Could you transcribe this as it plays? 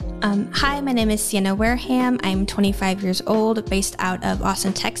Hi, my name is Sienna Wareham. I'm 25 years old, based out of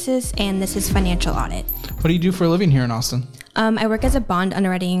Austin, Texas, and this is Financial Audit. What do you do for a living here in Austin? I work as a bond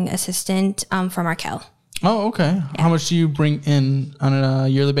underwriting assistant for Markel. Oh, okay. Yeah. How much do you bring in on a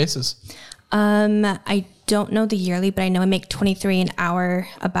yearly basis? I don't know the yearly, but I know I make $23 an hour,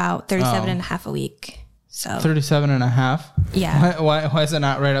 about 37 and a half a week. So 37 and a half? Yeah. Why is it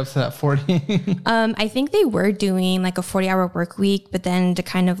not right up to that 40? I think they were doing like a 40-hour work week, but then to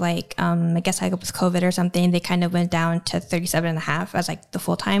kind of like, I guess like with COVID or something, they kind of went down to 37 and a half as like the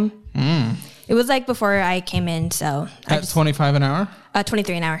full time. It was like before I came in, so. At 25 an hour?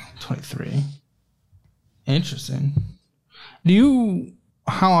 23 an hour. 23. Interesting.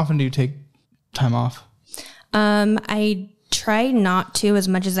 How often do you take time off? I try not to as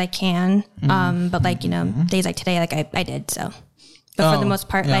much as I can. But like, days like today, like I did, so. But for the most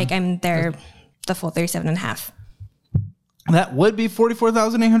part, like I'm there the full 37 and a half. That would be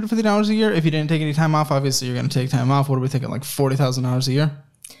 $44,850 a year if you didn't take any time off. Obviously, you're going to take time off. What are we thinking, like $40,000 a year?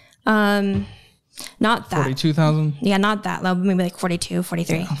 Not that. 42,000? Yeah, not that low. Maybe like 42,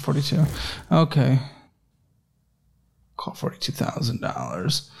 43. Yeah, 42. Okay. Call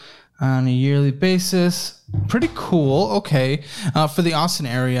 $42,000 on a yearly basis. Pretty cool. Okay. For the Austin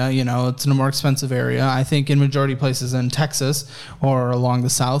area, it's in a more expensive area. I think in majority places in Texas or along the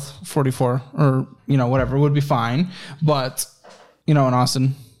South, 44 or, whatever would be fine. But, in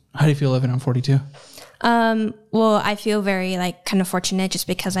Austin, how do you feel living on 42? Well, I feel very kind of fortunate just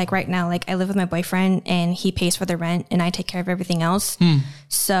because right now, I live with my boyfriend and he pays for the rent and I take care of everything else.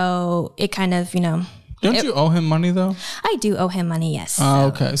 So it kind of, Don't you owe him money though? I do owe him money, yes. Oh,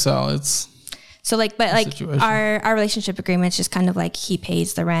 okay. So it's... So our relationship agreement is just kind of he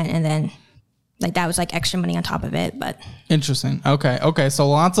pays the rent and then that was extra money on top of it, but. Interesting. Okay. So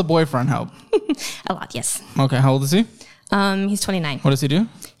lots of boyfriend help. A lot, yes. Okay. How old is he? He's 29. What does he do?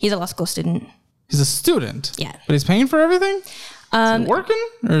 He's a law school student. He's a student? Yeah. But he's paying for everything? Is he working?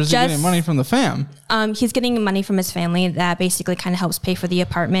 Or is he getting money from the fam? He's getting money from his family that basically kind of helps pay for the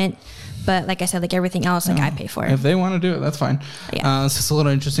apartment. But like I said, everything else, I pay for. If they want to do it, that's fine. Yeah. It's just a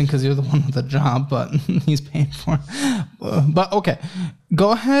little interesting because you're the one with the job, but he's paying for it. But okay,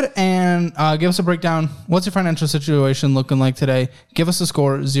 go ahead and give us a breakdown. What's your financial situation looking like today? Give us a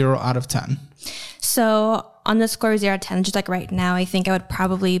score, 0 out of 10. So on the score 0 out of 10, just right now, I think I would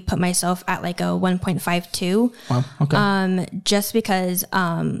probably put myself at a 1.52. Wow. Okay. Just because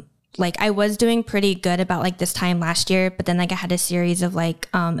I was doing pretty good about this time last year, but then I had a series of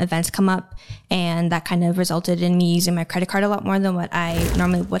events come up and that kind of resulted in me using my credit card a lot more than what I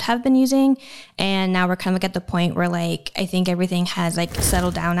normally would have been using. And now we're kind of at the point where I think everything has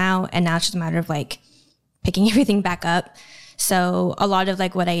settled down now. And now it's just a matter of picking everything back up. So a lot of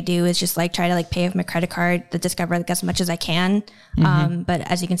what I do is just try to pay off my credit card to discover as much as I can. But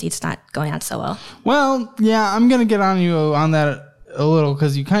as you can see, it's not going on so well. Well, yeah, I'm going to get on you on that a little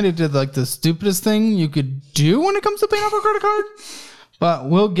because you kind of did the stupidest thing you could do when it comes to paying off a credit card. But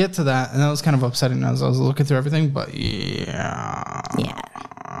we'll get to that. And that was kind of upsetting as I was looking through everything. But yeah.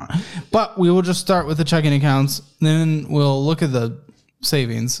 But we will just start with the checking accounts. Then we'll look at the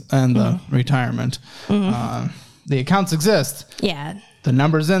savings and the retirement. The accounts exist. Yeah. The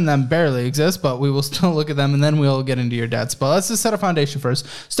numbers in them barely exist, but we will still look at them and then we'll get into your debts. But let's just set a foundation first.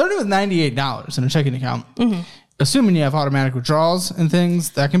 Starting with $98 in a checking account. Assuming you have automatic withdrawals and things,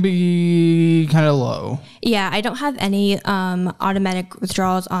 that can be kind of low. Yeah, I don't have any automatic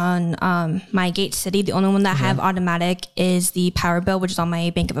withdrawals on my Gate City. The only one that I have automatic is the Power Bill, which is on my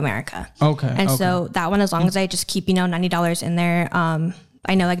Bank of America. Okay. And so that one, as long as I just keep, $90 in there,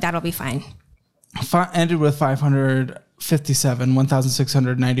 I know that'll be fine. Ended with 557,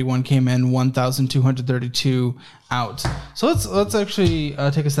 1,691 came in, 1,232 out. So let's actually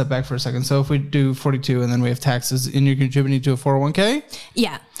take a step back for a second. So if we do 42 and then we have taxes, and you're contributing to a 401k?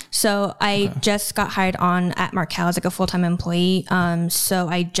 Yeah. So I just got hired on at Markel as a full-time employee. So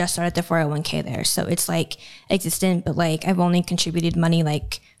I just started the 401k there. So it's existent, but I've only contributed money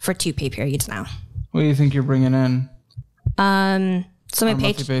for 2 pay periods now. What do you think you're bringing in? So my on a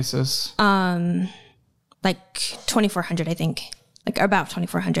monthly basis? $2,400, I think. About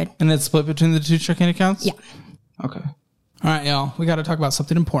 $2,400. And it's split between the 2 checking accounts? Yeah. Okay. All right, y'all. We got to talk about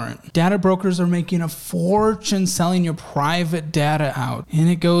something important. Data brokers are making a fortune selling your private data out. And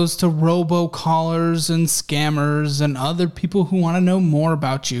it goes to robocallers and scammers and other people who want to know more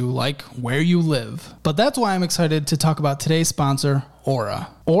about you, like where you live. But that's why I'm excited to talk about today's sponsor, Aura.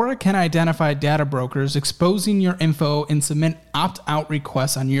 Aura can identify data brokers exposing your info and submit opt-out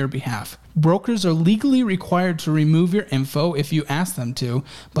requests on your behalf. Brokers are legally required to remove your info if you ask them to,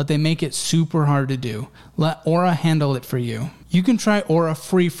 but they make it super hard to do. Let Aura handle it for you. You can try Aura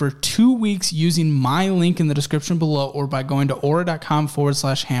free for 2 weeks using my link in the description below or by going to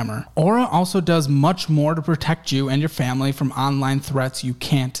aura.com/hammer. Aura also does much more to protect you and your family from online threats you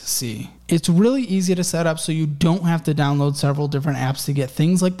can't see. It's really easy to set up so you don't have to download several different apps to get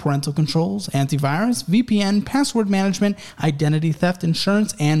things like parental controls, antivirus, VPN, password management, identity theft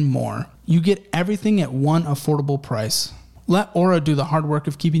insurance, and more. You get everything at one affordable price. Let Aura do the hard work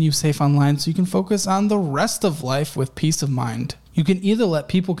of keeping you safe online so you can focus on the rest of life with peace of mind. You can either let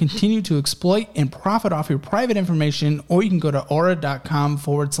people continue to exploit and profit off your private information, or you can go to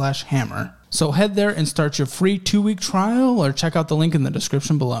aura.com/hammer. So head there and start your free 2-week trial or check out the link in the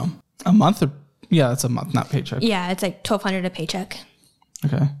description below. A month? Yeah, it's a month, not paycheck. Yeah, it's like $1,200 a paycheck.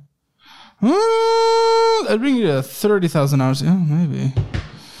 Okay. That'd bring you to $30,000. Yeah, maybe.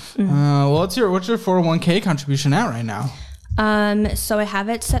 What's your 401k contribution at right now? So I have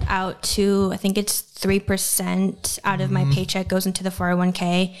it set out to, I think it's 3% out of my paycheck goes into the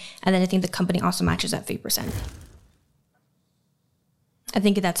 401k. And then I think the company also matches at 3%. I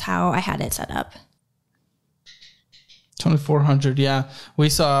think that's how I had it set up. 2,400. Yeah. We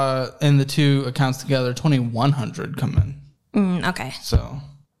saw in the two accounts together, 2,100 come in. Okay. So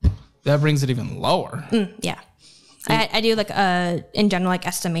that brings it even lower. Yeah. I do like in general like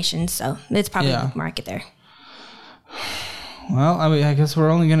estimations, so it's probably like market there. Well, I guess we're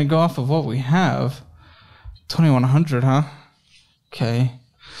only going to go off of what we have. 2,100, huh? Okay.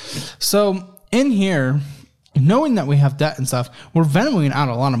 So in here, knowing that we have debt and stuff, we're Venmoing out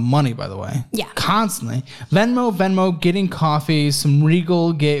a lot of money, by the way. Yeah. Constantly. Venmo, getting coffee, some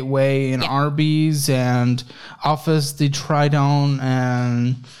Regal Gateway and Arby's and Office de Tridon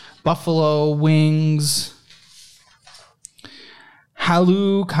and Buffalo Wings.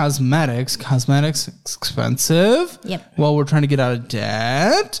 Halu Cosmetics expensive. Yep. Well, we're trying to get out of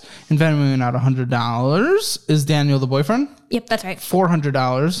debt. And Venmoing out $100. Is Daniel the boyfriend? Yep, that's right.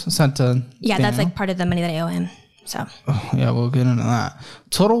 $400 sent to Yeah, Daniel. that's like part of the money that I owe him. So. Oh, yeah, we'll get into that.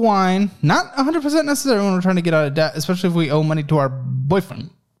 Total Wine, not 100% necessary when we're trying to get out of debt, especially if we owe money to our boyfriend.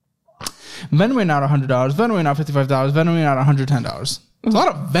 Venmoing out $100. Venmoing out $55. Venmoing out $110. It's a lot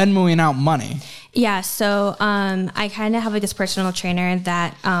of Venmoing out money. Yeah, so I kind of have like this personal trainer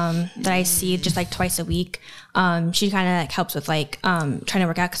that I see just like twice a week. She kind of like helps with like trying to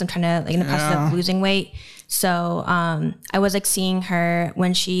work out because I'm trying to like in the process of losing weight. So I was like seeing her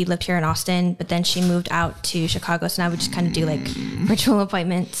when she lived here in Austin, but then she moved out to Chicago. So now we just kind of do like virtual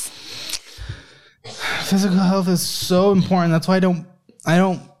appointments. Physical health is so important. That's why I don't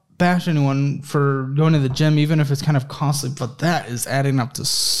bash anyone for going to the gym, even if it's kind of costly, but that is adding up to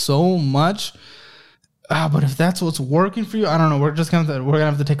so much. But if that's what's working for you, I don't know. We're gonna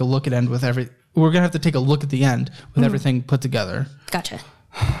have to take a look at the end with everything put together. Gotcha.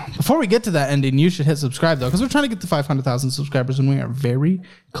 Before we get to that ending, you should hit subscribe though, because we're trying to get to 500,000 subscribers, and we are very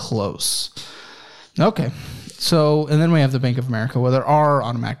close. Okay, so and then we have the Bank of America, where there are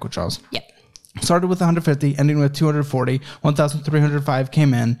automatic withdrawals. Yep. Started with 150, ending with 240. 1,305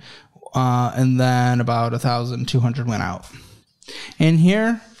 came in, and then about 1,200 went out. In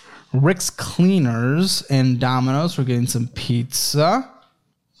here, Rick's Cleaners and Domino's. We're getting some pizza.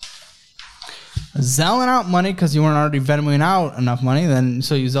 Zelling out money because you weren't already Venmoing out enough money.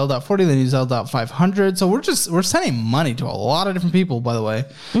 So you zelled out 40, then you zelled out 500. So we're sending money to a lot of different people, by the way.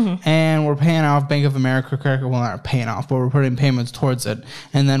 Mm-hmm. And we're paying off Bank of America credit. Well, not paying off, but we're putting payments towards it.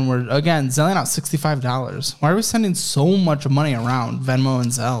 And then we're, again, zelling out $65. Why are we sending so much money around Venmo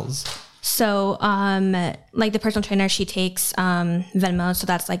and Zells? So, like the personal trainer, she takes Venmo. So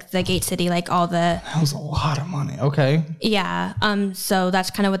that's like the Gate City, like all the... That was a lot of money. Okay. Yeah. So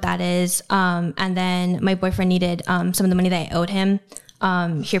that's kind of what that is. And then my boyfriend needed some of the money that I owed him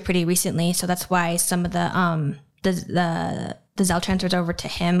here pretty recently. So that's why some of the Zelle transfers over to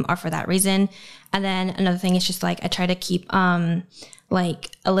him are for that reason. And then another thing is just like I try to keep like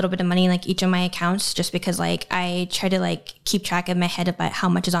a little bit of money in like each of my accounts, just because like I try to like keep track in my head about how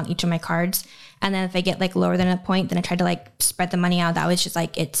much is on each of my cards. And then if I get like lower than a point, then I try to like spread the money out. That was just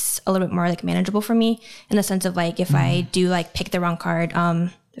like, it's a little bit more like manageable for me in the sense of like, if I do like pick the wrong card,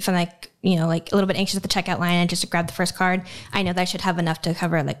 if I'm like, you know, like a little bit anxious at the checkout line and just to grab the first card, I know that I should have enough to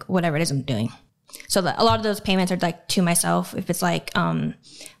cover like whatever it is I'm doing. So a lot of those payments are like to myself. If it's like a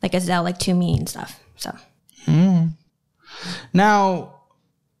Zelle, like to me and stuff. So. Now,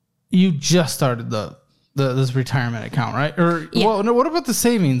 you just started this retirement account, right? Or yeah. Well, no, what about the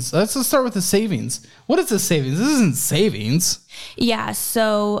savings? Let's start with the savings. What is the savings? This isn't savings. Yeah.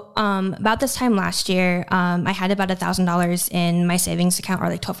 So about this time last year, I had about $1,000 in my savings account, or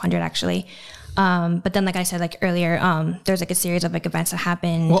like $1,200 actually. But then, like I said, like earlier, there's like a series of like events that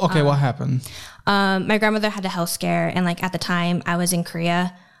happened. Well, okay, what happened? My grandmother had a health scare, and like at the time I was in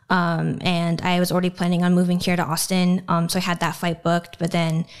Korea, and I was already planning on moving here to Austin. So I had that flight booked, but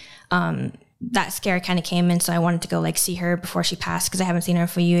then that scare kind of came in, so I wanted to go like see her before she passed because I haven't seen her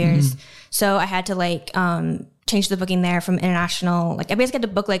for a few years. So I had to like change the booking there from international. Like I basically had to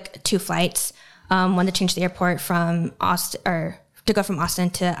book like 2 flights. One to change the airport from Austin, or to go from Austin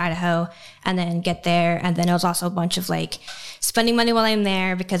to Idaho, and then get there. And then it was also a bunch of like spending money while I'm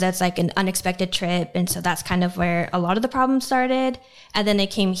there because that's like an unexpected trip. And so that's kind of where a lot of the problems started. And then I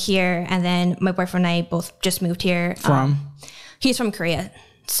came here, and then my boyfriend and I both just moved here. He's from Korea.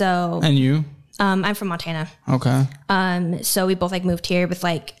 So. And you? I'm from Montana. Okay. So we both like moved here with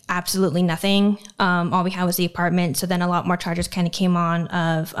like absolutely nothing. All we had was the apartment. So then a lot more charges kind of came on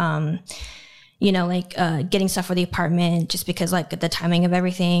of, like getting stuff for the apartment just because like the timing of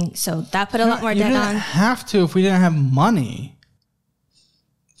everything. So that put a lot more debt on. You didn't have to if we didn't have money.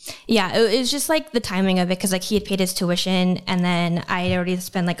 Yeah, it was just like the timing of it because like he had paid his tuition, and then I had already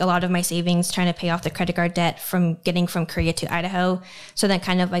spent like a lot of my savings trying to pay off the credit card debt from getting from Korea to Idaho. So then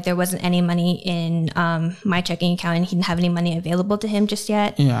kind of like there wasn't any money in my checking account, and he didn't have any money available to him just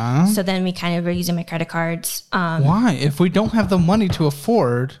yet. Yeah. So then we kind of were using my credit cards. Why? If we don't have the money to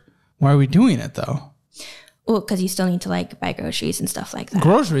afford, why are we doing it though? Well, because you still need to like buy groceries and stuff like that.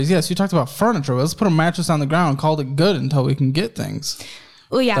 Groceries, yes. You talked about furniture. Let's put a mattress on the ground and call it good until we can get things.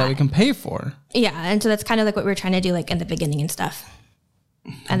 Well, yeah. That we can pay for. Yeah, and so that's kind of like what we were trying to do like in the beginning and stuff.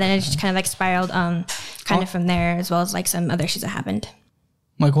 And then it just kind of like spiraled kind of from there, as well as like some other issues that happened.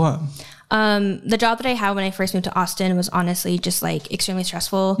 Like what? The job that I had when I first moved to Austin was honestly just like extremely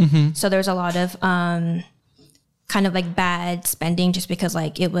stressful. So there was a lot of kind of like bad spending just because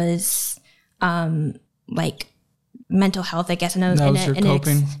like it was like mental health, I guess.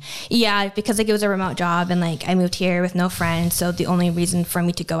 Coping. Yeah, because like it was a remote job, and like I moved here with no friends, so the only reason for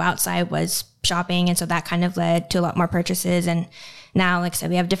me to go outside was shopping, and so that kind of led to a lot more purchases. And now, like I said,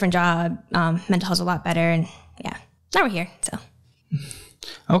 we have a different job, mental health's a lot better, and yeah, now we're here. So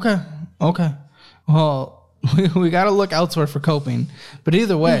okay, well, we got to look elsewhere for coping, but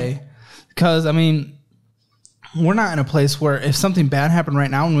either way, because I mean, we're not in a place where if something bad happened right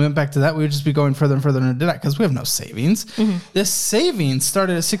now and we went back to that, we would just be going further and further into debt because we have no savings. This savings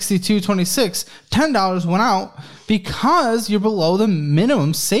started at $62.26. $10 went out because you're below the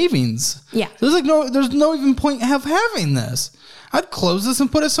minimum savings. Yeah. There's no even point of having this. I'd close this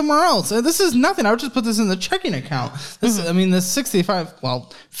and put it somewhere else. This is nothing. I would just put this in the checking account. This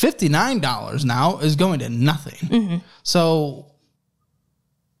 $59 now is going to nothing. So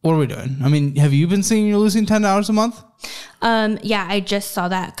what are we doing? I mean, have you been seeing you're losing $10 a month? Yeah, I just saw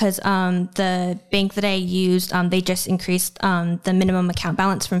that because the bank that I used, they just increased the minimum account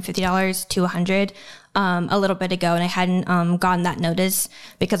balance from $50 to $100 a little bit ago, and I hadn't gotten that notice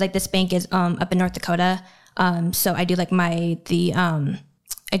because like this bank is up in North Dakota. So I do like the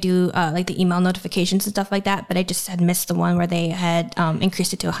email notifications and stuff like that, but I just had missed the one where they had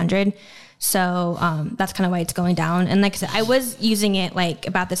increased it to $100. So that's kind of why it's going down. And like I said, I was using it like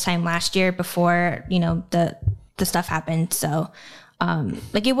about this time last year before, the stuff happened. So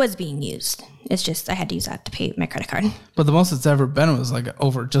like it was being used. It's just I had to use that to pay my credit card. But the most it's ever been was like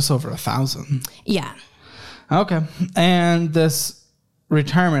just over 1,000. Yeah. Okay. And this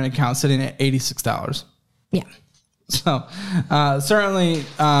retirement account sitting at $86. Yeah. So certainly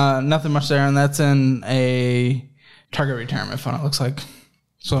nothing much there. And that's in a Target retirement fund, it looks like.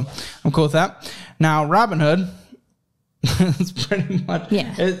 So I'm cool with that. Now, Robinhood, it's pretty much,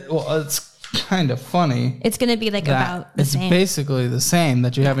 it's kind of funny. It's going to be like about the same. It's basically the same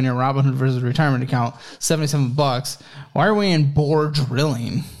that you have in your Robinhood versus retirement account, $77. Why are we in bore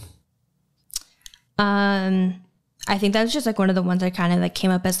drilling? I think that was just like one of the ones that kind of like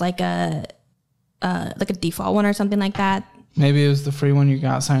came up as like a default one or something like that. Maybe it was the free one you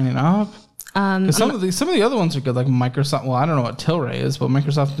got signing up. Some of the other ones are good, like Microsoft. Well, I don't know what Tilray is, but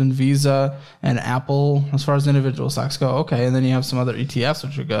Microsoft and Visa and Apple, as far as individual stocks go, okay. And then you have some other ETFs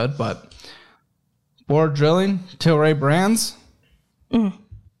which are good, but bore drilling, Tilray Brands.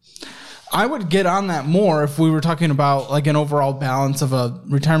 I would get on that more if we were talking about like an overall balance of a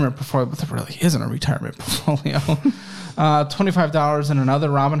retirement portfolio, but there really isn't a retirement portfolio. $25 in another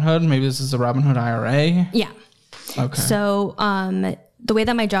Robinhood. Maybe this is a Robinhood IRA. Yeah. Okay. So, the way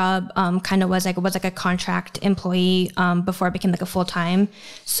that my job kind of was like, it was like a contract employee before I became like a full time.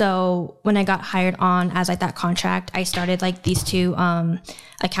 So when I got hired on as like that contract, I started like these 2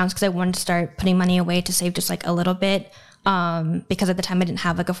 accounts because I wanted to start putting money away to save just like a little bit. because at the time I didn't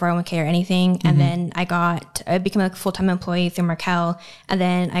have like a 401k or anything. And then I became like a full-time employee through Markel. And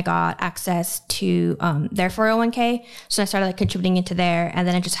then I got access to their 401k. So I started like contributing into there. And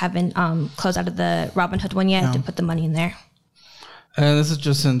then I just haven't closed out of the Robinhood one yet to put the money in there. And this is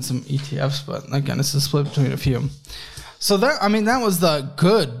just in some ETFs, but again, it's a split between a few. So that was the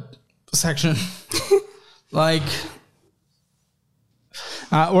good section. Like,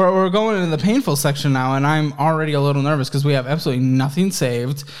 we're going into the painful section now, and I'm already a little nervous because we have absolutely nothing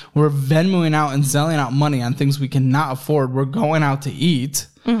saved. We're Venmoing out and selling out money on things we cannot afford. We're going out to eat.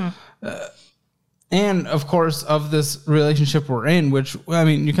 And, of course, of this relationship we're in, which, I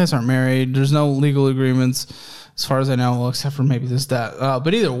mean, you guys aren't married. There's no legal agreements, as far as I know, except for maybe this, that.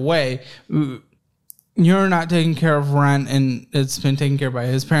 But either way, you're not taking care of rent, and it's been taken care of by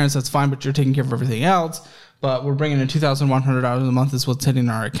his parents. That's fine, but you're taking care of everything else. But we're bringing in $2,100 a month is what's hitting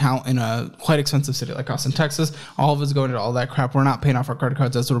our account in a quite expensive city like Austin, Texas. All of it's going into all that crap. We're not paying off our credit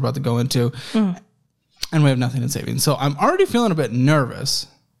cards. That's what we're about to go into. And we have nothing in savings. So I'm already feeling a bit nervous.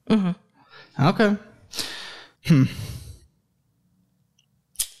 Okay.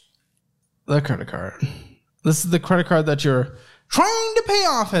 The credit card. This is the credit card that you're trying to pay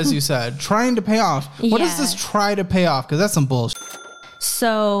off, as you said. Trying to pay off. What is this try to pay off? Because that's some bullshit.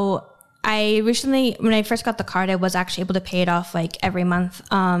 So I recently, when I first got the card, I was actually able to pay it off like every month.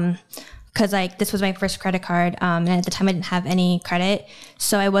 Cause like this was my first credit card. And at the time I didn't have any credit.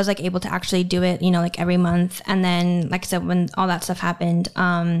 So I was like able to actually do it, like every month. And then, like I said, when all that stuff happened,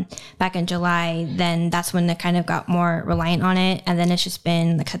 back in July, then that's when I kind of got more reliant on it. And then it's just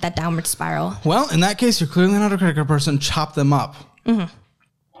been like that downward spiral. Well, in that case, you're clearly not a credit card person. Chop them up.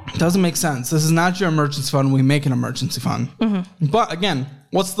 Doesn't make sense. This is not your emergency fund. We make an emergency fund. But again,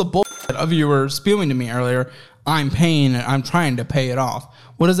 what's the bullshit of you were spewing to me earlier? I'm paying it. I'm trying to pay it off.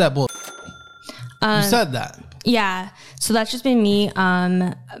 What is that bullshit? You said that. Yeah. So that's just been me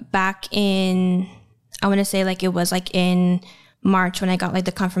back in, I want to say like it was like in March when I got like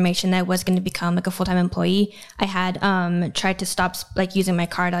the confirmation that I was going to become like a full-time employee. I had tried to stop like using my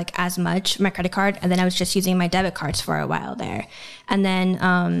card like as much, my credit card. And then I was just using my debit cards for a while there. And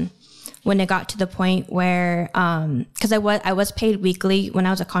then when it got to the point where, cause I was paid weekly when I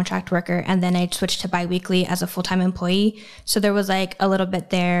was a contract worker, and then I switched to biweekly as a full-time employee. So there was like a little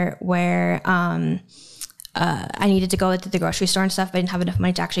bit there where, I needed to go to the grocery store and stuff, but I didn't have enough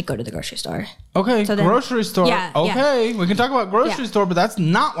money to actually go to the grocery store. Okay. So then, grocery store. Yeah, okay. Yeah. We can talk about grocery store, but that's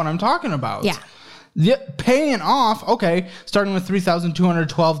not what I'm talking about. Yeah. Paying off, okay, starting with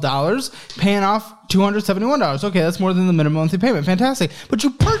 $3,212, paying off $271. Okay, that's more than the minimum monthly payment. Fantastic. But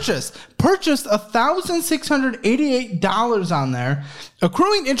you purchased $1,688 on there,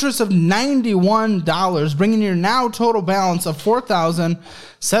 accruing interest of $91, bringing your now total balance of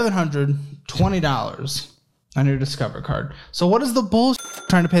 $4,720 on your Discover card. So what is the bullshit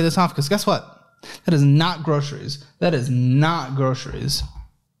trying to pay this off? Because guess what? That is not groceries. That is not groceries.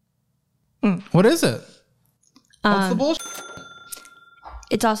 What is it? What's the bullshit?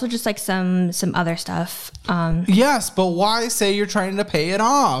 It's also just like some other stuff. Yes, but why say you're trying to pay it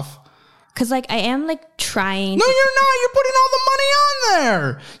off? Because like I am like trying. No, you're not. You're putting all the money on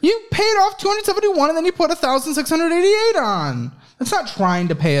there. You paid off $271 and then you put $1,688 on. That's not trying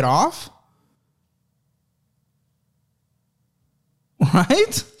to pay it off.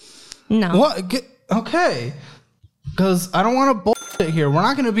 Right? No. What? Okay. Because I don't want to bullshit here. We're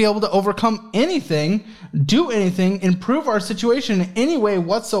not going to be able to overcome anything, do anything, improve our situation in any way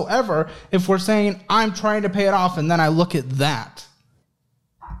whatsoever if we're saying, I'm trying to pay it off, and then I look at that.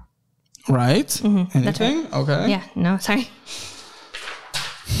 Right? Mm-hmm. Anything? Right. Okay. Yeah. No, sorry.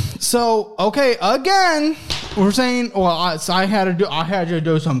 So, okay, again, we're saying, well, I had to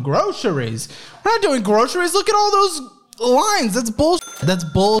do some groceries. We're not doing groceries. Look at all those lines. That's bullshit. That's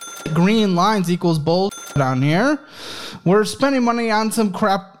bullshit. Green lines equals bullshit down here. We're spending money on some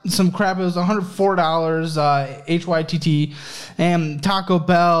crap. It was $104 HYTT and Taco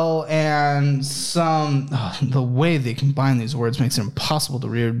Bell and some. The way they combine these words makes it impossible to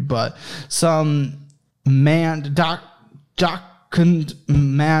read. But some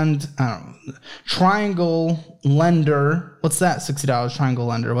Triangle Lender. What's that? $60 Triangle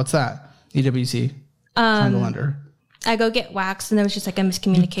Lender. What's that? EWC. Triangle Lender. I go get wax, and there was just like a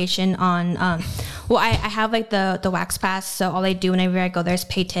miscommunication on, I have like the wax pass, so all I do whenever I go there is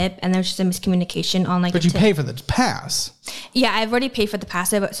pay tip, and there's just a miscommunication on like. But you pay for the pass. Yeah, I've already paid for the pass,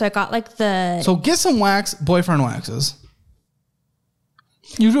 so I got like the. So get some wax, boyfriend waxes.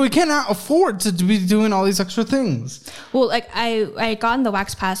 You really cannot afford to be doing all these extra things. Well, like I got in the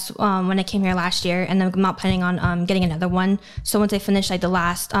wax pass when I came here last year, and I'm not planning on getting another one. So once I finish like the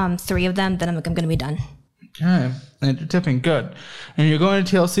last 3 of them, then I'm going to be done. All right. And you're tipping good. And you're going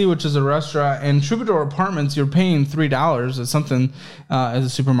to TLC, which is a restaurant, and Troubadour Apartments, you're paying $3. It's something as a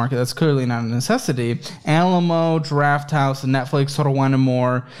supermarket that's clearly not a necessity. Alamo, Draft House, Netflix, Total Wine &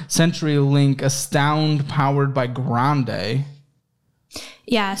 More, CenturyLink, Astound, powered by Grande.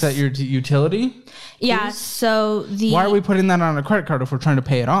 Yes. Is that your utility? Yeah. Please? So Why are we putting that on a credit card if we're trying to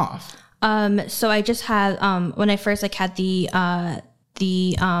pay it off? So I just had when I first had the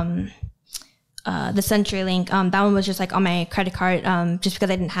CenturyLink, that one was just on my credit card, just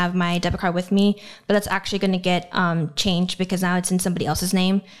because I didn't have my debit card with me, but that's actually going to get changed because now it's in somebody else's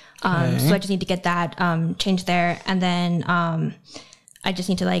name. So I just need to get that changed there, and then I just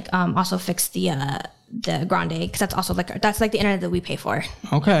need to also fix the Grande, because that's also that's the internet that we pay for.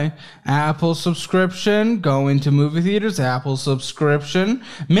 Okay. Apple subscription, going to movie theaters, Apple subscription.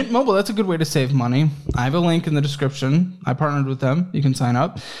 Mint Mobile, that's a good way to save money. I have a link in the description. I partnered with them. You can sign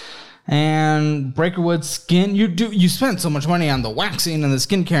up. And Breakerwood Skin, you spent so much money on the waxing and the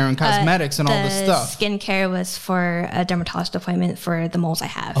skincare and cosmetics and all this stuff. Skincare was for a dermatologist appointment for the moles I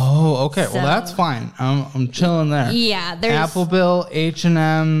have. Oh, okay. So, well, that's fine. I'm chilling there. Yeah. There's Appleville,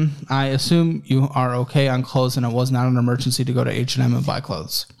 H&M. I assume you are okay on clothes, and it was not an emergency to go to H&M and buy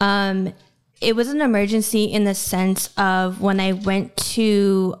clothes. It was an emergency in the sense of when I went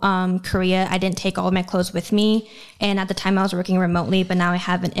to Korea, I didn't take all of my clothes with me. And at the time I was working remotely, but now I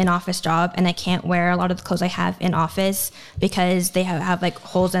have an in-office job and I can't wear a lot of the clothes I have in office because they have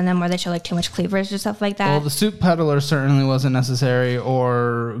holes in them where they show too much cleavage or stuff like that. Well, the suit peddler certainly wasn't necessary,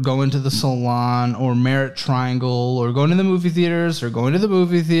 or going to the salon or Merit Triangle or going to the movie theaters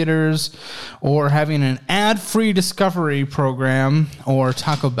or having an ad-free discovery program or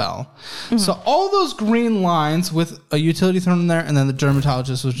Taco Bell. Mm-hmm. So all those green lines with a utility thrown in there, and then the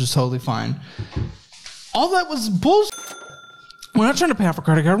dermatologist was just totally fine. All that was bullshit. We're not trying to pay off a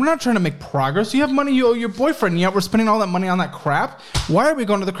credit card. We're not trying to make progress. You have money you owe your boyfriend, and yet we're spending all that money on that crap. Why are we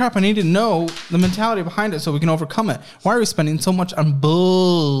going to the crap? I need to know the mentality behind it so we can overcome it. Why are we spending so much on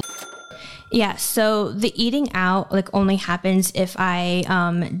bull? Yeah, so the eating out only happens if I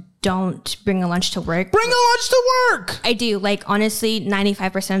don't bring a lunch to work. Bring a lunch to work! I do. Honestly,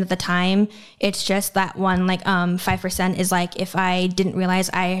 95% of the time, it's just that one, 5% is if I didn't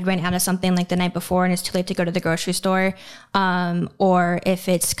realize I had ran out of something the night before and it's too late to go to the grocery store. Or if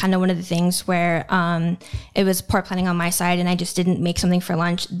it's kind of one of the things where it was poor planning on my side and I just didn't make something for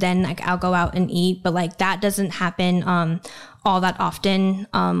lunch, then I'll go out and eat. But that doesn't happen all that often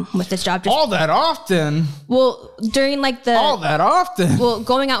with this job. All that often? Well, during all that often? Well,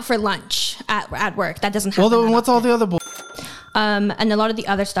 going out for lunch at work, that doesn't happen. Well, then what's often. all the other bull? And a lot of the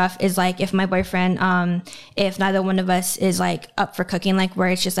other stuff is if my boyfriend, if neither one of us is up for cooking, where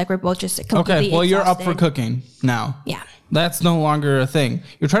it's just we're both just completely Okay, well, you're up exhausted. for cooking now. Yeah. That's no longer a thing.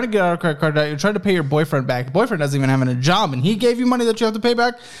 You're trying to get out of credit card debt. You're trying to pay your boyfriend back. Your boyfriend doesn't even have a job, and he gave you money that you have to pay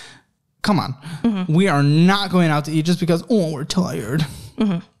back. Come on. Mm-hmm. We are not going out to eat just because, we're tired.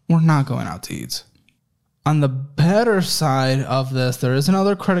 Mm-hmm. We're not going out to eat. On the better side of this, there is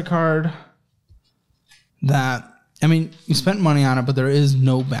another credit card that, you spent money on it, but there is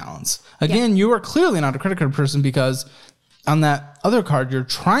no balance. Again, You are clearly not a credit card person because on that other card, you're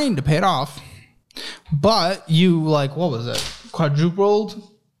trying to pay it off, but you what was it? Quadrupled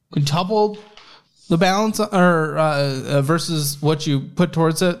the balance versus what you put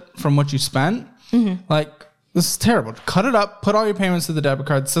towards it from what you spent. Mm-hmm. This is terrible. Cut it up. Put all your payments to the debit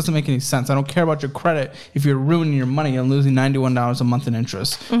card. This doesn't make any sense. I don't care about your credit if you're ruining your money and losing $91 a month in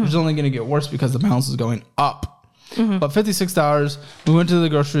interest. Mm-hmm. It's only going to get worse because the balance is going up. Mm-hmm. But $56, we went to the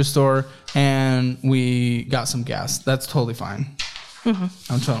grocery store and we got some gas. That's totally fine.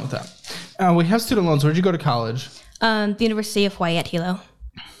 Mm-hmm. I'm chilling with that. We have student loans. Where'd you go to college? The University of Hawaii at Hilo.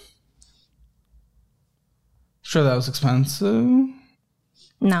 Sure, that was expensive.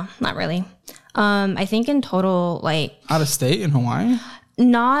 No, not really. I think in total, out of state in Hawaii?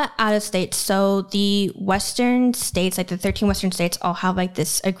 Not out of state. So the Western states, the 13 Western states, all have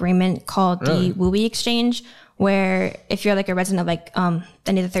this agreement called the WUI Exchange, where if you're a resident of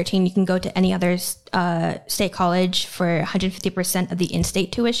any of the 13, you can go to any other state college for 150% of the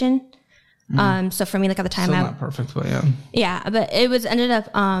in-state tuition. So for me, at the time, still not perfect, but yeah. Yeah, but it was ended up.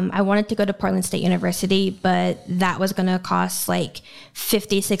 I wanted to go to Portland State University, but that was going to cost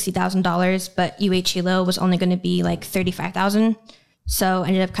 $50,000-$60,000. But UH Hilo was only going to be $35,000. So I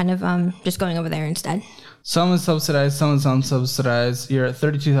ended up kind of just going over there instead. Some is subsidized, some is unsubsidized. You're at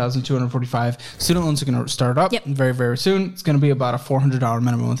 $32,245. Student loans are going to start up very, very soon. It's going to be about a $400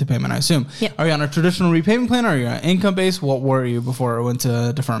 minimum monthly payment, I assume. Yep. Are you on a traditional repayment plan or are you on income base? What were you before it went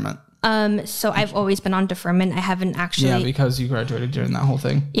to deferment? So I've always been on deferment. I haven't actually. Yeah, because you graduated during that whole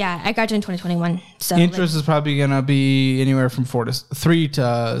thing. Yeah, I graduated in 2021. So interest is probably going to be anywhere from 3 to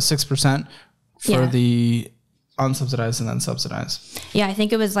 6% for the unsubsidized and then subsidized. Yeah, I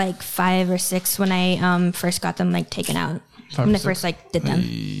think it was like 5 or 6 when I first got them like taken out. When I first like did them,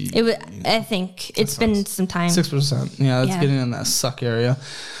 it was. I think it's been some time. 6%. Yeah, that's getting in that suck area.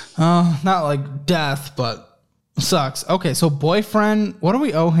 Not like death, but sucks. Okay, so boyfriend, what do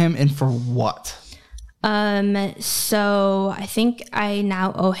we owe him and for what? So I think I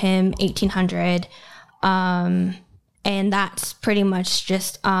now owe him $1,800. And that's pretty much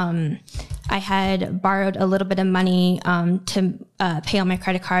just, I had borrowed a little bit of money, to, pay on my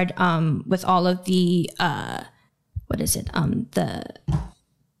credit card, with all of the,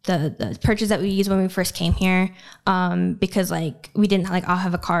 the purchase that we used when we first came here, because like we didn't like all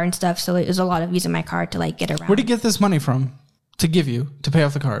have a car and stuff, so it was a lot of using my card to like get around. Where did you get this money from to give you to pay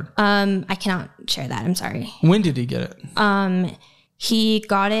off the card? I cannot share that. I'm sorry. When did he get it? He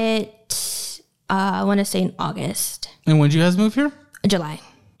got it. I want to say in August. And when did you guys move here? July.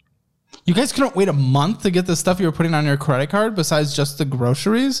 You guys couldn't wait a month to get the stuff you were putting on your credit card besides just the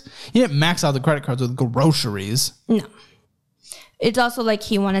groceries? You didn't max out the credit cards with groceries. No. It's also like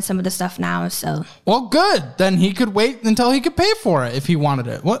he wanted some of the stuff now, so. Well, good. Then he could wait until he could pay for it if he wanted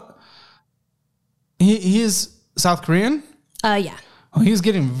it. What? He is South Korean? Yeah. Oh, he's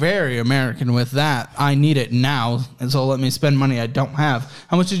getting very American with that. I need it now, and so let me spend money I don't have.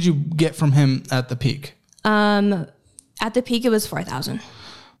 How much did you get from him at the peak? At the peak, it was $4,000.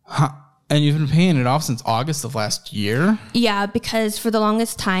 Huh. And you've been paying it off since August of last year? Yeah, because for the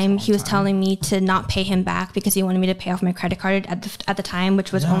longest time, he was telling me to not pay him back because he wanted me to pay off my credit card at the time,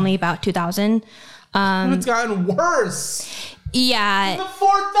 which was only about $2,000. It's gotten worse. Yeah. The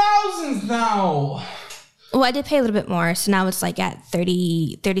 4,000s now. Well, I did pay a little bit more, so now it's like at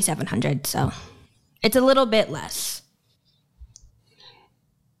 $3,700. So it's a little bit less.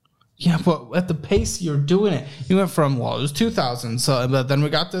 Yeah, but at the pace you're doing it, you went from, well, it was 2,000, so but then we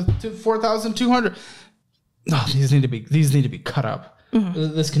got to 4,200. Oh, these need to be cut up.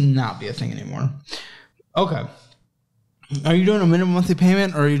 Mm-hmm. This cannot be a thing anymore. Okay. Are you doing a minimum monthly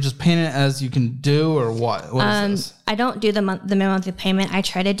payment, or are you just paying it as you can do, or what? What is this? I don't do the minimum monthly payment. I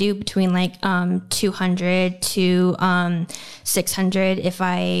try to do between like $200 to $600 if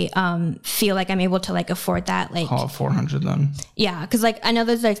I feel like I'm able to like afford that. Like call it $400 then. Yeah, because like I know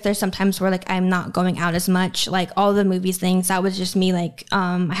there's some times where like I'm not going out as much. Like all the movies things, that was just me. Like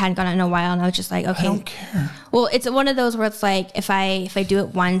I hadn't gone out in a while, and I was just like, okay. I don't care. Well, it's one of those where it's like if I do it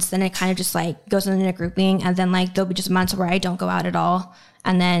once, then it kind of just like goes in a grouping, and then like there'll be just months where I don't go out at all,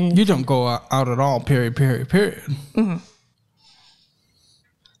 and then you don't go out at all. Period. Mm-hmm.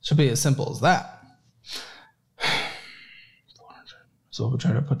 Should be as simple as that. 400. So we'll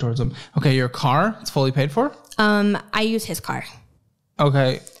try to put towards them. Okay, your car, it's fully paid for? I use his car.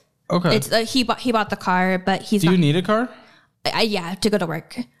 Okay. It's he bought the car, but he's. Do you need a car? Yeah, to go to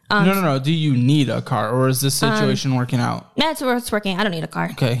work. No. Do you need a car, or is this situation working out? No, it's working. I don't need a car.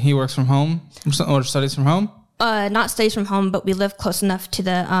 Okay, he works from home or studies from home. Not studies from home, but we live close enough to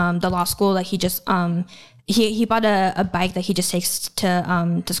the law school. Like he just he bought a bike that he just takes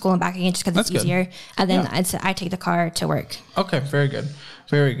to school and back again just because it's easier. And then I take the car to work. Okay, very good.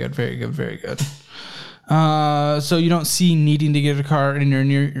 So you don't see needing to get a car in your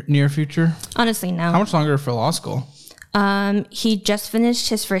near future? Honestly, no. How much longer for law school? He just finished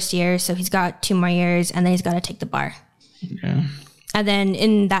his first year, so he's got 2 more years, and then he's got to take the bar. Yeah. And then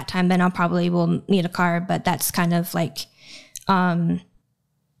in that time, then I'll probably will need a car, but that's kind of like,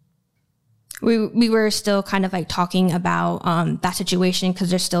 we were still kind of like talking about that situation because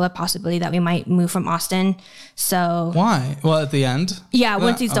there's still a possibility that we might move from Austin. So why? Well, at the end. Yeah,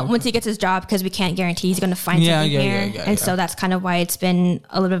 once he gets his job, because we can't guarantee he's going to find something here, so that's kind of why it's been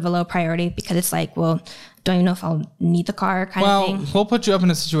a little bit of a low priority, because it's like, well, don't even know if I'll need the car kind of thing. Well, we'll put you up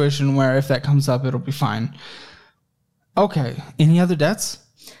in a situation where if that comes up, it'll be fine. Okay. Any other debts?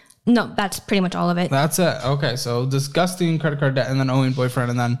 No, that's pretty much all of it. That's it. Okay. So disgusting credit card debt, and then owing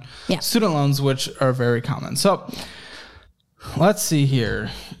boyfriend, and then student loans, which are very common. So let's see here.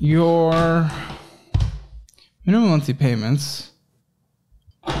 Your minimum monthly payments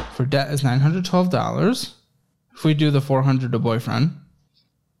for debt is $912. If we do the $400 to boyfriend.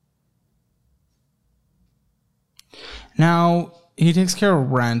 Now, he takes care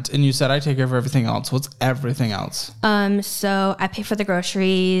of rent, and you said I take care of everything else. What's everything else? So I pay for the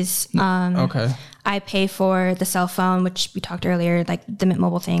groceries. Okay. I pay for the cell phone, which we talked earlier, like the Mint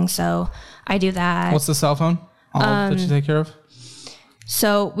Mobile thing. So I do that. What's the cell phone? That you take care of?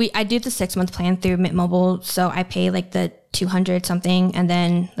 So I do the 6-month plan through Mint Mobile. So I pay like the 200 something, and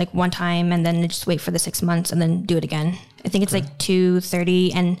then like one time, and then just wait for the 6 months and then do it again. I think it's like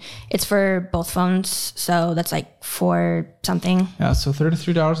 230, and it's for both phones, so that's like 4 something. Yeah, so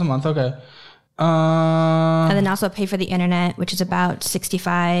 $33 a month. Okay. And then also pay for the internet, which is about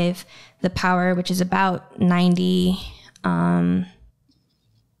 65, the power, which is about 90, and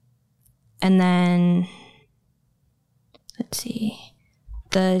then let's see,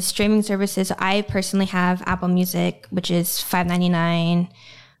 the streaming services. I personally have Apple Music, which is $5.99.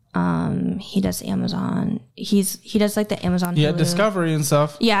 He does Amazon. He does like the Amazon. Yeah, Hulu. Discovery and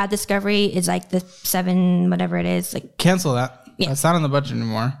stuff. Yeah, Discovery is like the 7 whatever it is. Like Cancel that. Yeah. That's not on the budget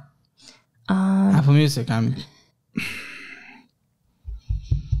anymore. Apple Music.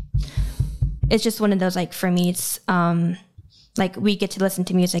 It's just one of those, like, for me, it's like we get to listen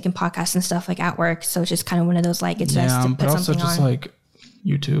to music and podcasts and stuff like at work, so it's just kind of one of those, like, it's nice to put but also something just on. like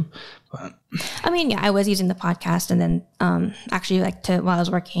YouTube. But I mean, yeah, I was using the podcast, and then actually like to while I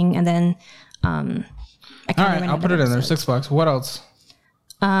was working, and then all right, I'll put it in there. $6. What else?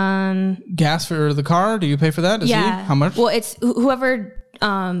 Gas for the car? Do you pay for that? Does Yeah. he? How much? Well, it's whoever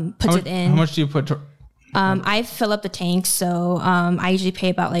puts it in. How much do you put? I fill up the tank, so I usually pay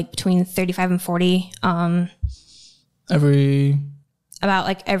about like between 35 and 40. About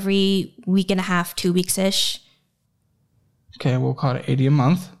like every week and a half, 2 weeks ish. Okay, we'll call it 80 a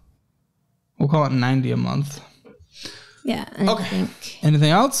month. We'll call it 90 a month. Yeah. And Okay. Anything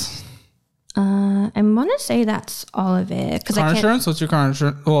else? I want to say that's all of it. Car insurance? What's your car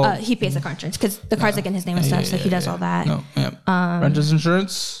insurance? Well, he pays the car insurance because the car's like in his name and stuff, so he does all that. No, yeah. Renter's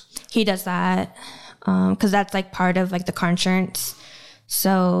insurance? He does that because that's like part of like the car insurance.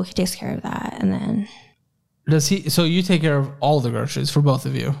 So he takes care of that. And then. Does he? So you take care of all the groceries for both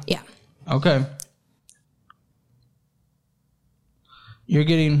of you? Yeah. Okay. You're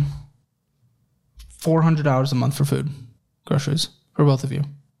getting $400 a month for food, groceries for both of you.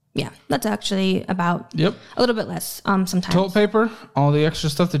 Yeah, that's actually about Yep. a little bit less sometimes. Toilet paper, all the extra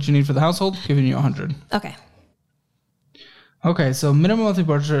stuff that you need for the household, giving you $100. Okay. Okay, so minimum monthly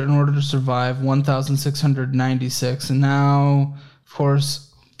budget in order to survive, $1,696. And now, of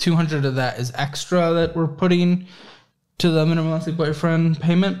course, 200 of that is extra that we're putting to the minimum monthly boyfriend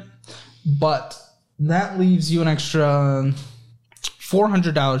payment. But that leaves you an extra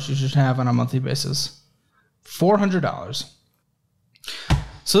 $400 you should have on a monthly basis. $400.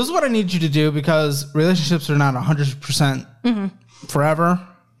 So this is what I need you to do, because relationships are not 100% forever.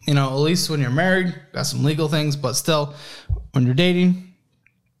 You know, at least when you're married, got some legal things, but still, when you're dating,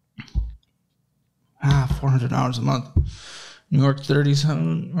 $400 a month. New York,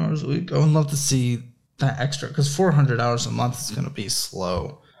 37 hours a week. I would love to see that extra, because $400 a month is going to be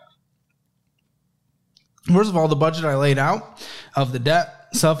slow. First of all, the budget I laid out of the debt,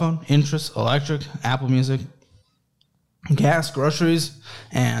 cell phone, interest, electric, Apple Music, gas, groceries,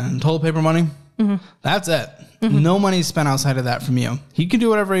 and toilet paper money. That's it. No money spent outside of that from you. He can do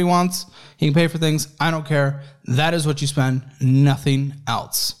whatever he wants. He can pay for things. I don't care. That is what you spend. Nothing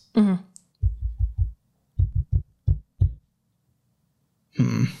else.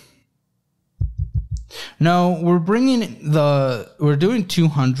 No, we're doing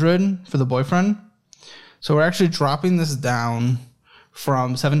 200 for the boyfriend. So we're actually dropping this down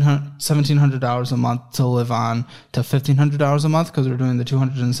from $1,700 a month to live on to $1,500 a month, because we're doing the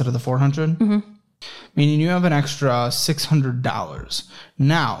 200 instead of the 400. Meaning you have an extra $600.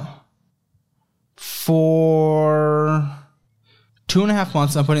 Now, for 2.5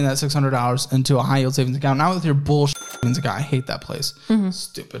 months, I'm putting that $600 into a high yield savings account. Not with your bullshit savings account. I hate that place.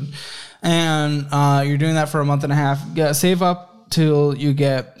 Stupid. And you're doing that for a month and a half. Save up till you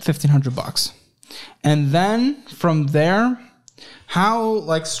get $1,500. And then from there, how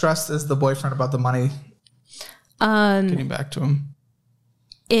stressed is the boyfriend about the money? Getting back to him.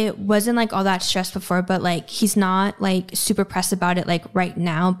 It wasn't all that stressed before, but he's not super pressed about it right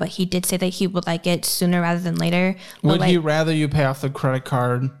now, but he did say that he would like it sooner rather than later. Would he rather you pay off the credit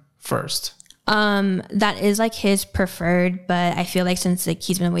card first? That is his preferred, but I feel since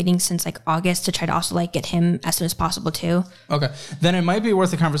he's been waiting since August to try to also get him as soon as possible too. Okay. Then it might be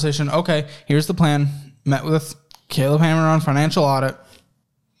worth a conversation. Okay, here's the plan. Met with Caleb Hammer on financial audit.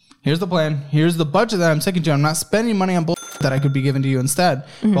 Here's the plan. Here's the budget that I'm sticking to. I'm not spending money on bullshit that I could be giving to you instead.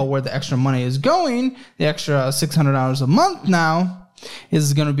 But where the extra money is going, the extra $600 a month now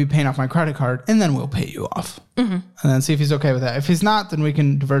is going to be paying off my credit card, and then we'll pay you off. And then see if he's okay with that. If he's not, then we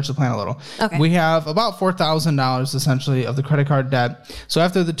can diverge the plan a little. Okay. We have about $4,000 essentially of the credit card debt. So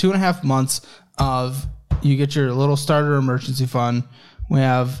after the 2.5 months of you get your little starter emergency fund, we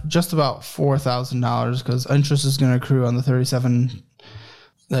have just about $4,000, because interest is going to accrue on the $37,000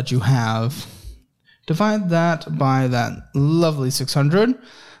 that you have. divide that by that lovely 600.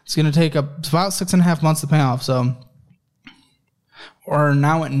 It's going to take about 6.5 months to pay off. So we're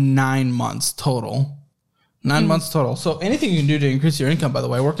now at 9 months total. 9 months total. So anything you can do to increase your income, by the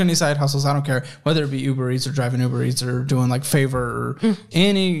way, work any side hustles. I don't care whether it be Uber Eats or driving Uber Eats or doing like Favor or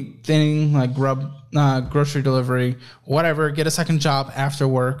anything like grocery delivery, whatever. Get a second job after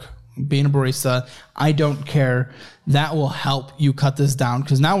work, being a barista. I don't care. That will help you cut this down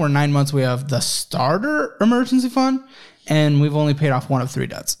because now we're 9 months. We have the starter emergency fund and we've only paid off 1 of 3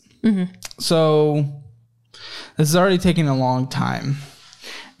 debts. So this is already taking a long time.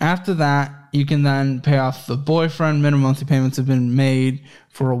 After that, you can then pay off the boyfriend. Minimum monthly payments have been made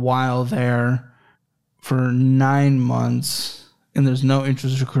for a while there for 9 months, and there's no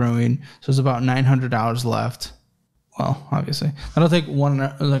interest accruing. So there's about $900 left. Well, obviously. That'll take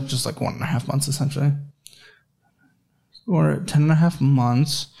just like 1.5 months, essentially. Or 10.5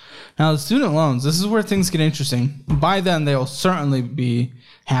 months. Now, the student loans, this is where things get interesting. By then, they'll certainly be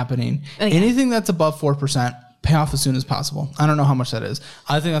happening. Okay. Anything that's above 4%, pay off as soon as possible. I don't know how much that is.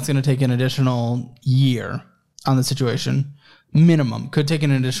 I think that's going to take an additional year on the situation. Minimum. Could take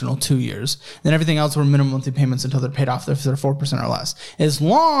an additional 2 years. Then everything else were minimum monthly payments until they're paid off if they're 4% or less. As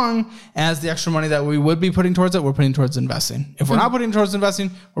long as the extra money that we would be putting towards it, we're putting towards investing. If we're not putting towards investing,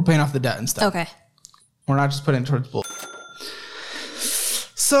 we're paying off the debt instead. Okay. We're not just putting towards bull.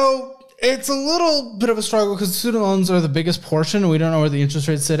 So it's a little bit of a struggle because student loans are the biggest portion. We don't know where the interest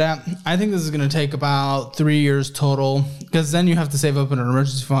rates sit at. I think this is going to take about 3 years total because then you have to save up in an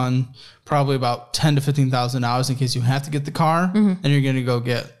emergency fund, probably about $10,000 to $15,000 in case you have to get the car. Then you're going to go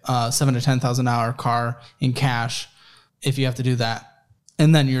get a $7,000 to $10,000 car in cash if you have to do that.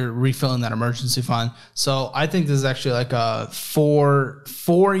 And then you're refilling that emergency fund. So I think this is actually like a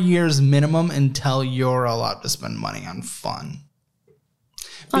four years minimum until you're allowed to spend money on fun.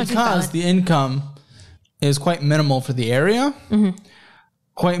 Because the income is quite minimal for the area,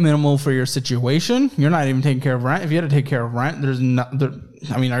 quite minimal for your situation. You're not even taking care of rent. If you had to take care of rent,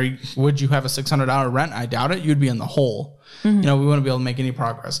 would you have a $600 rent? I doubt it. You'd be in the hole. We wouldn't be able to make any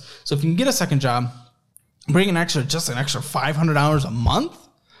progress. So if you can get a second job, bring an extra $500 a month.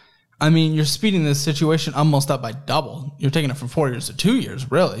 I mean, you're speeding this situation almost up by double. You're taking it from 4 years to 2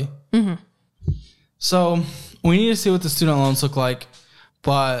 years, really. So we need to see what the student loans look like.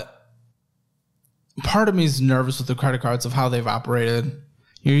 But part of me is nervous with the credit cards of how they've operated.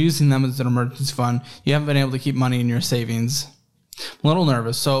 You're using them as an emergency fund. You haven't been able to keep money in your savings. I'm a little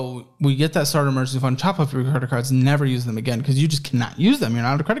nervous. So we get that starter emergency fund, chop up your credit cards, never use them again because you just cannot use them. You're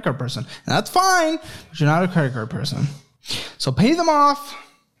not a credit card person. And that's fine, but you're not a credit card person. So pay them off,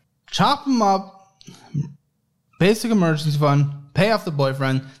 chop them up, basic emergency fund, pay off the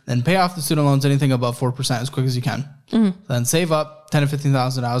boyfriend, then pay off the student loans, anything above 4% as quick as you can. Then save up $10,000 to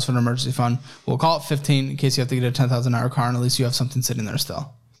 $15,000 for an emergency fund. We'll call it 15 in case you have to get a $10,000 car, and at least you have something sitting there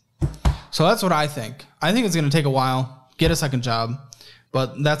still. So that's what I think. I think it's going to take a while. Get a second job,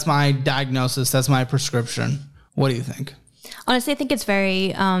 but that's my diagnosis. That's my prescription. What do you think? Honestly, I think it's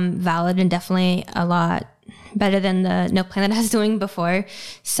very valid and definitely a lot better than the no plan that I was doing before.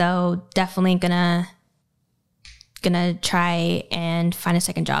 So definitely gonna try and find a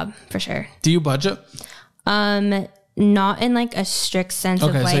second job for sure. Do you budget? Not in like a strict sense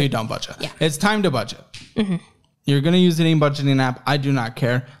of like... Okay, so you don't budget. Yeah. It's time to budget. You're going to use any budgeting app. I do not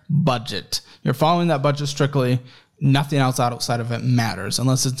care. Budget. You're following that budget strictly. Nothing else outside of it matters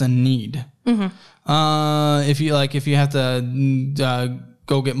unless it's a need. If you have to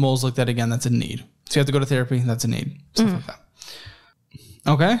go get moles looked at again, that's a need. So you have to go to therapy, that's a need. Stuff like that.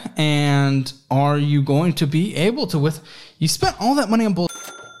 Okay. And are you going to be able to you spent all that money on bull?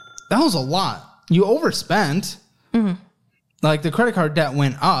 That was a lot. You overspent. Like the credit card debt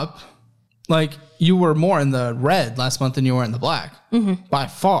went up. Like you were more in the red last month than you were in the black by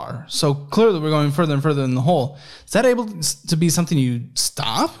far. So clearly we're going further and further in the hole. Is that able to be something you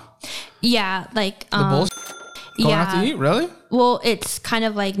stop? Yeah. Like, the bullshit going out to eat, really? Well, it's kind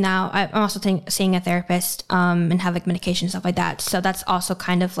of like now I'm also seeing a therapist, and have like medication and stuff like that. So that's also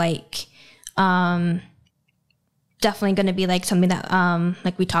kind of like, definitely going to be like something that,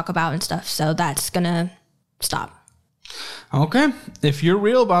 like we talk about and stuff. So that's going to stop. Okay. If you're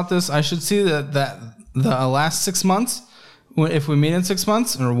real about this, I should see that the last 6 months, if we meet in 6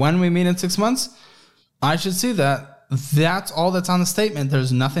 months or when we meet in 6 months, I should see that that's all that's on the statement.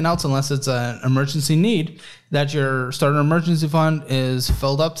 There's nothing else unless it's an emergency need, that your starter emergency fund is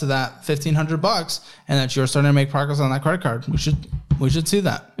filled up to that $1,500 and that you're starting to make progress on that credit card. We should see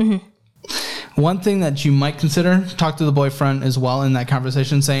that. One thing that you might consider, talk to the boyfriend as well in that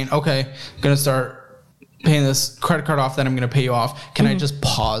conversation saying, okay, I'm going to start paying this credit card off that I'm going to pay you off. Can I just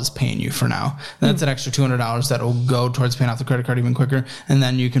pause paying you for now? That's an extra $200 that will go towards paying off the credit card even quicker. And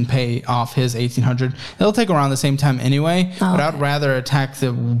then you can pay off his $1,800. It'll take around the same time anyway, but I'd rather attack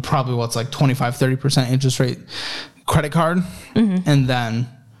the probably what's like 25, 30% interest rate credit card. And then,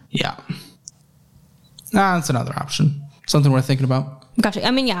 that's another option. Something worth thinking about. Gotcha.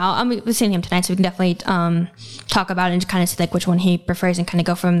 I mean, I'm seeing him tonight, so we can definitely talk about it and kind of see like which one he prefers and kind of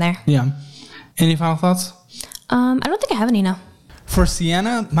go from there. Yeah. Any final thoughts? I don't think I have any, no. For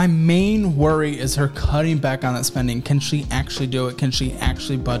Sienna, my main worry is her cutting back on that spending. Can she actually do it? Can she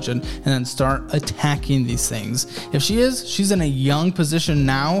actually budget and then start attacking these things? If she is, she's in a young position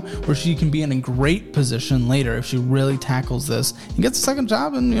now where she can be in a great position later if she really tackles this and gets a second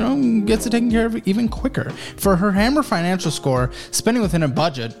job and, gets it taken care of even quicker. For her Hammer financial score, spending within a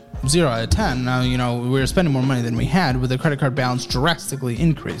budget, 0 out of 10. Now, we were spending more money than we had with the credit card balance drastically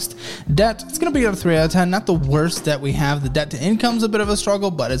increased. Debt, it's going to be a 3 out of 10. Not the worst debt we have. The debt to income's a bit of a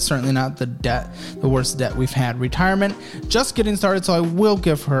struggle, but it's certainly not the worst debt we've had. Retirement, just getting started, so I will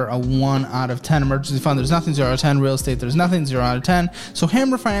give her a 1 out of 10. Emergency fund, there's nothing 0 out of 10. Real estate, there's nothing 0 out of 10. So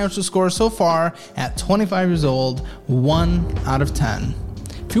Hammer financial score so far at 25 years old, 1 out of 10.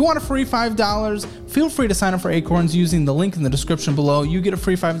 If you want a free $5, feel free to sign up for Acorns using the link in the description below. You get a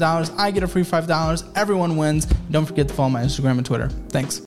free $5, I get a free $5, everyone wins. Don't forget to follow my Instagram and Twitter. Thanks.